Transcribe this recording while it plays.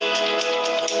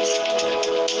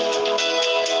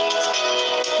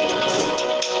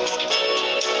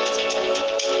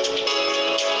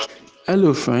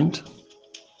Hello, friend.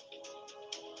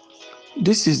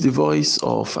 This is the voice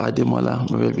of Ademola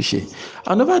Morebise.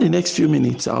 And over the next few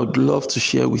minutes, I would love to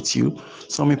share with you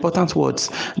some important words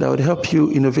that would help you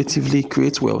innovatively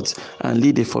create wealth and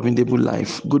lead a formidable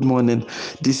life. Good morning.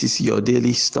 This is your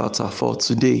daily starter for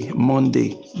today,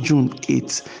 Monday, June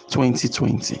 8,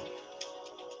 2020.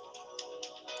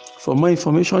 For more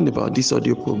information about this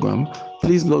audio program,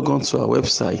 please log on to our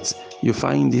website. You'll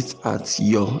find it at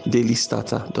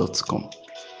yourdailystarter.com.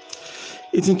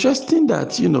 It's interesting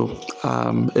that,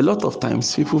 a lot of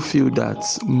times people feel that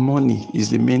money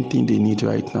is the main thing they need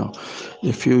right now.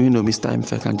 They feel, Mr.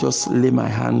 If I can just lay my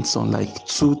hands on like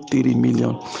 2-3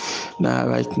 million naira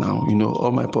right now,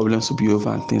 all my problems will be over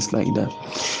and things like that.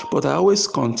 But I always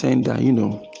contend that,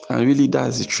 and really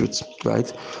that's the truth,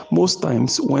 right? Most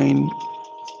times when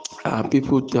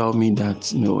people tell me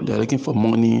that they're looking for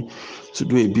money to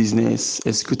do a business,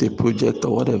 execute a project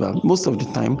or whatever, most of the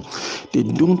time they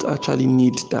don't actually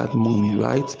need that money,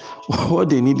 right? What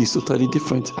they need is totally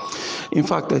different. In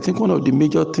fact, I think one of the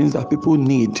major things that people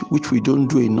need, which we don't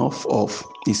do enough of,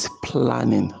 is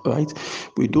planning, right?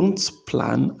 We don't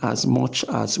plan as much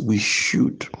as we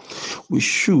should. We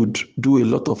should do a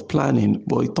lot of planning,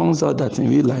 but it turns out that in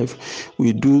real life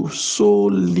we do so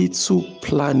little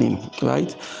planning,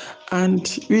 right?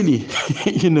 And really,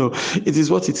 it is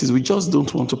what it is. We just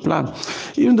don't want to plan.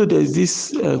 Even though there's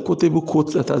this quotable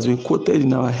quote that has been quoted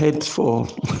in our head for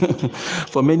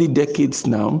for many decades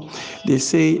now. They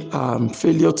say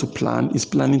failure to plan is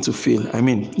planning to fail. I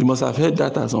mean, you must have heard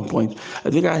that at some point. I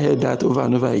think I heard that over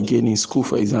and over again in school,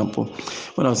 for example.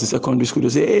 When I was in secondary school, they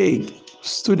say, hey,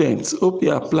 students, hope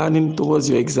you are planning towards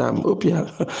your exam. Hope you are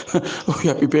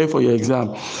preparing for your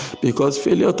exam, because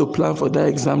failure to plan for that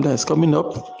exam that is coming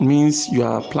up means you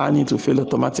are planning to fail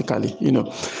automatically, and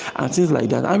things like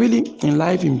that. And really, in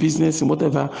life, in business, in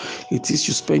whatever it is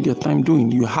you spend your time doing,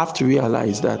 you have to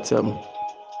realize that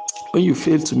when you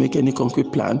fail to make any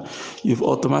concrete plan, you've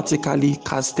automatically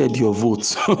casted your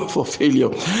votes for failure.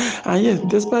 And yes,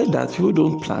 despite that, people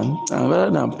don't plan, and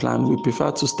rather than plan, we prefer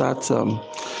to throw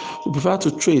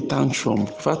a tantrum,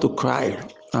 prefer to cry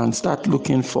and start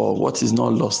looking for what is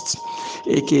not lost,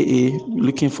 aka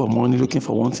looking for money, looking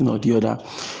for one thing or the other,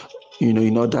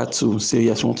 in order to say,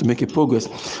 yes, you want to make a progress.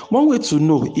 One way to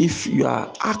know if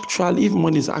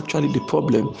money is actually the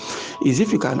problem is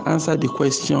if you can answer the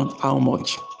question, how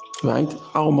much? Right?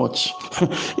 How much?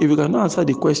 If you cannot answer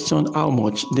the question, how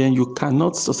much, then you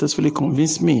cannot successfully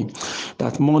convince me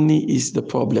that money is the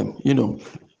problem.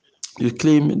 You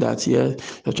claim that you're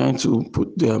trying to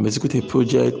execute a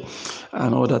project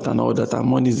and all that, and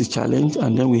money is the challenge,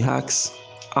 and then we ask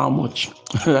how much,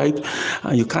 right?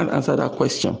 And you can't answer that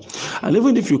question. And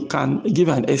even if you can give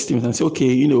an estimate and say,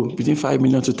 okay, between 5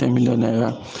 million to 10 million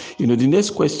naira, the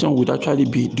next question would actually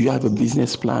be, do you have a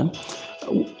business plan?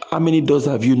 How many doors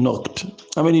have you knocked?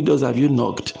 How many doors have you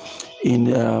knocked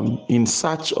in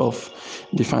search of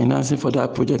the financing for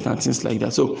that project and things like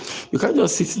that? So you can't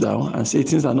just sit down and say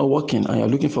things are not working and you're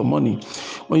looking for money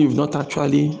when you've not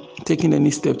actually taken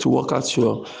any step to work out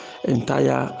your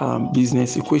entire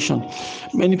business equation.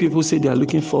 Many people say they are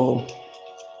looking for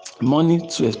money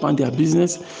to expand their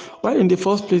business, while in the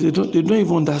first place they don't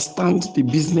even understand the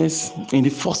business in the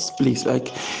first place.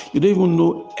 Like, you don't even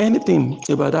know anything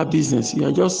about that business. You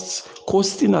are just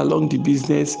coasting along the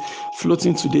business,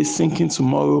 floating today, sinking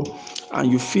tomorrow,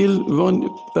 and you feel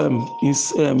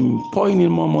pouring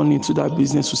in more money into that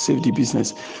business to save the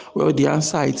business. Well, the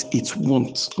answer is it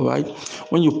won't, right?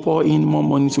 When you pour in more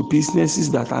money to businesses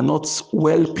that are not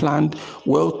well planned,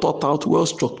 well thought out, well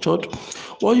structured,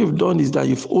 what you've done is that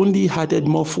you've only added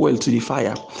more fuel to the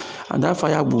fire, and that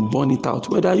fire will burn it out.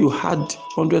 Whether you had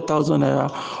 100,000 naira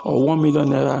or 1 million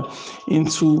naira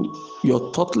into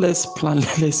your thoughtless,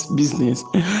 planless business,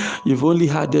 you've only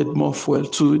added more fuel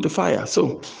to the fire.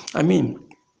 So, I mean,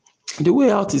 the way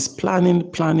out is planning,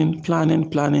 and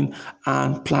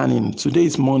planning. Today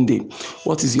is Monday.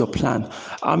 What is your plan?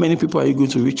 How many people are you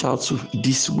going to reach out to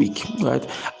this week, right?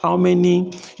 How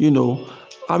many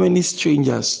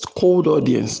strangers, cold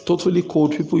audience, totally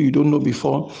cold people you don't know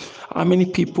before? How many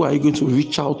people are you going to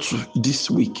reach out to this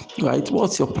week, right?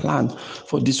 What's your plan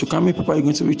for this week? How many people are you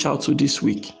going to reach out to this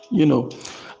week?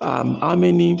 How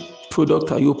many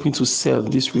products are you hoping to sell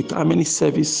this week? How many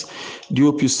service do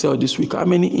you hope you sell this week? How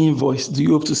many invoice do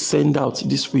you hope to send out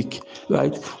this week,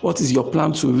 right? What is your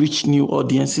plan to reach new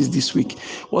audiences this week?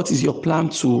 What is your plan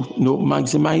to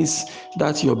maximize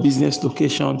that your business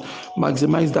location,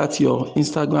 maximize that your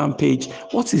Instagram page?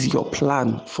 What is your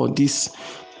plan for this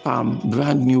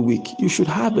brand new week? You should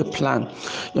have a plan.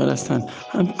 You understand?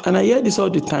 And I hear this all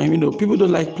the time. People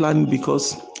don't like planning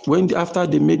because after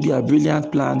they made their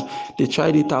brilliant plan, they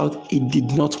tried it out, it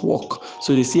did not work.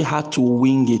 So they still had to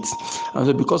wing it. And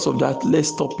so because of that, let's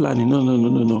stop planning. No.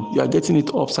 You are getting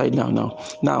it upside down now.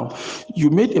 Now, you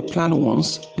made a plan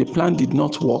once, the plan did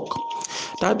not work.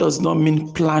 That does not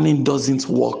mean planning doesn't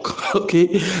work. Okay,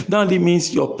 that only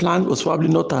means your plan was probably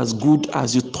not as good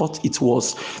as you thought it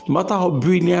was. No matter how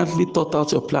brilliantly thought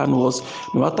out your plan was,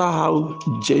 no matter how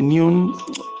genuine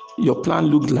your plan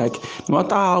looked like, no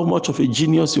matter how much of a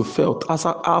genius you felt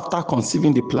after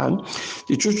conceiving the plan,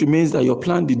 the truth remains that your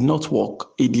plan did not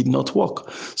work. It did not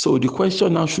work. So the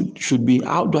question now should be,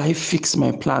 how do I fix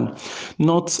my plan?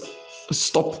 Not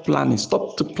stop planning.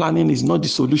 Stop planning is not the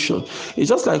solution. It's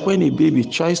just like when a baby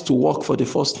tries to walk for the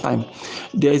first time.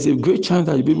 There is a great chance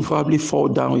that the baby probably fall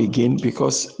down again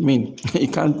because, he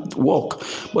can't walk.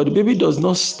 But the baby does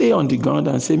not stay on the ground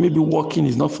and say, maybe walking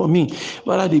is not for me.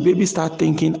 But the baby start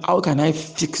thinking, how can I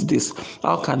fix this?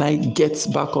 How can I get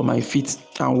back on my feet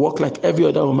and walk like every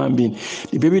other human being?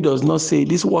 The baby does not say,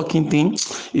 this walking thing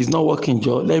is not working,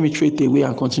 Joe. Let me throw it away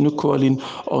and continue crawling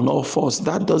on all fours.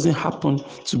 That doesn't happen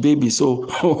to babies. So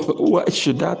why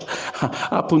should that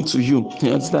happen to you?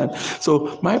 You understand?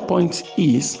 So my point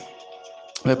is,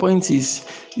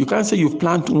 you can't say you've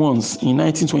planned once in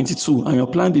 1922 and your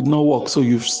plan did not work, so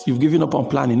you've given up on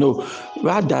planning. No,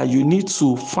 rather you need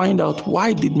to find out,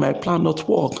 why did my plan not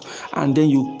work, and then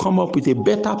you come up with a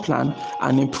better plan,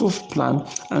 an improved plan,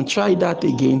 and try that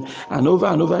again and over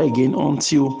again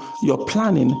until your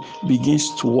planning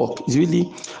begins to work. It's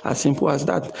really as simple as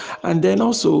that. And then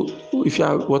also, if you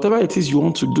are, whatever it is you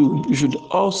want to do, you should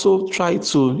also try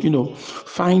to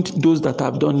find those that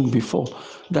have done it before.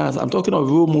 I'm talking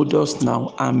of role models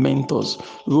now and mentors.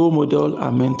 Role model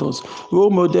and mentors. Role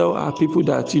model are people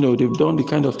that they've done the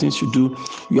kind of things you do.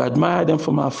 You admire them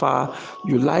from afar.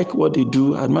 You like what they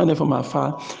do. Admire them from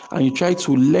afar, and you try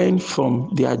to learn from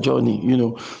their journey.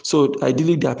 So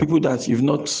ideally, there are people that you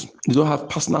don't have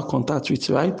personal contact with,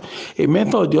 right? A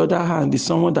mentor, on the other hand, is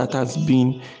someone that has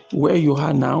been where you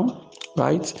are now,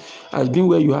 right? Has been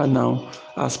where you are now,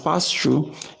 has passed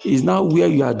through, is now where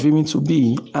you are dreaming to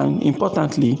be, and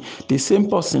importantly, the same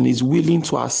person is willing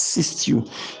to assist you.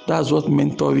 That's what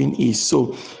mentoring is.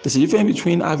 So there's a difference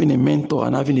between having a mentor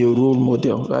and having a role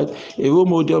model, right? A role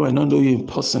model will not know you in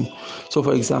person. So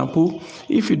for example,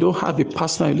 if you don't have a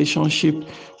personal relationship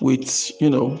with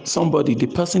somebody, the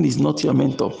person is not your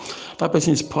mentor. That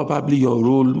person is probably your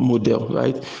role model,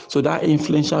 right? So that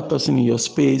influential person in your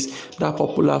space, that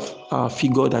popular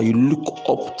figure that you look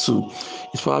up to,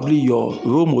 is probably your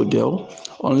role model.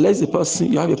 Unless the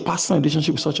person, you have a personal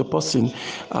relationship with such a person,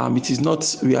 it is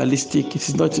not realistic, it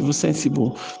is not even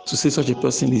sensible to say such a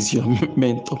person is your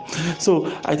mentor.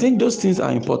 So I think those things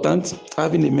are important,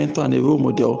 having a mentor and a role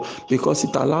model, because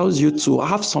it allows you to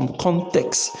have some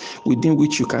context within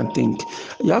which you can think.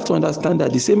 You have to understand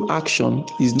that the same action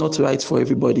is not right for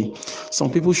everybody. Some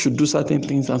people should do certain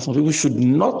things and some people should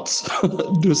not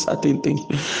do certain things.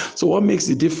 So what makes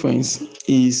the difference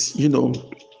is,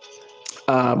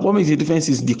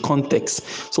 the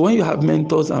context. So when you have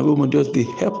mentors and role models, they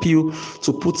help you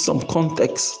to put some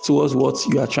context towards what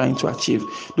you are trying to achieve.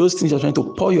 Those things you're trying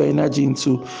to pour your energy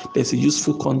into, there's a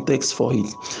useful context for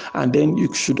it. And then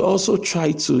you should also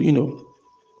try to,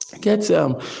 get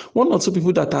one or two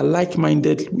people that are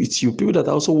like-minded with you, people that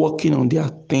are also working on their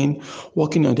thing,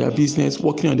 working on their business,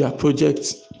 working on their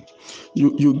projects.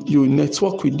 You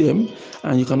network with them,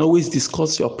 and you can always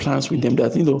discuss your plans with them.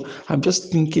 That I'm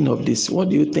just thinking of this. What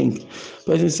do you think?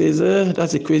 Person says,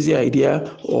 that's a crazy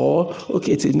idea, or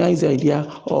okay, it's a nice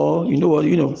idea, or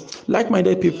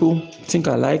like-minded people think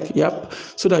alike. Yep.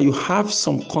 So that you have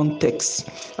some context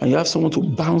and you have someone to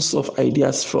bounce off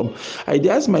ideas from.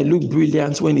 Ideas might look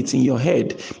brilliant when it's in your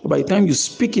head, but by the time you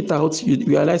speak it out, you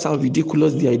realize how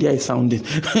ridiculous the idea is sounding.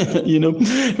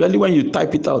 Really when you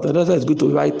type it out, and that's why it's good to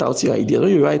write out your ideas. When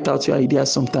you write out your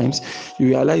ideas, sometimes you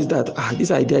realize that this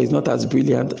idea is not as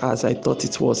brilliant as I thought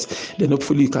it was. Then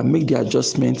hopefully you can make the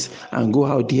adjustments and go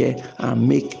out there and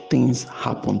make things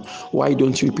happen. Why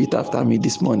don't you repeat after me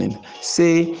this morning?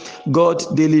 Say, God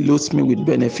daily loads me with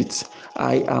benefits.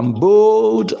 I am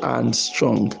bold and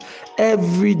strong.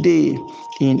 Every day,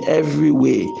 in every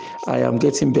way, I am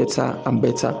getting better and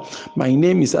better. My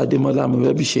name is Ademola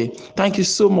Morebise. Thank you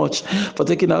so much for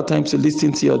taking our time to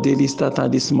listen to your daily starter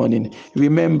this morning.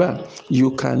 Remember,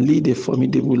 you can lead a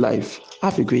formidable life.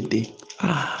 Have a great day.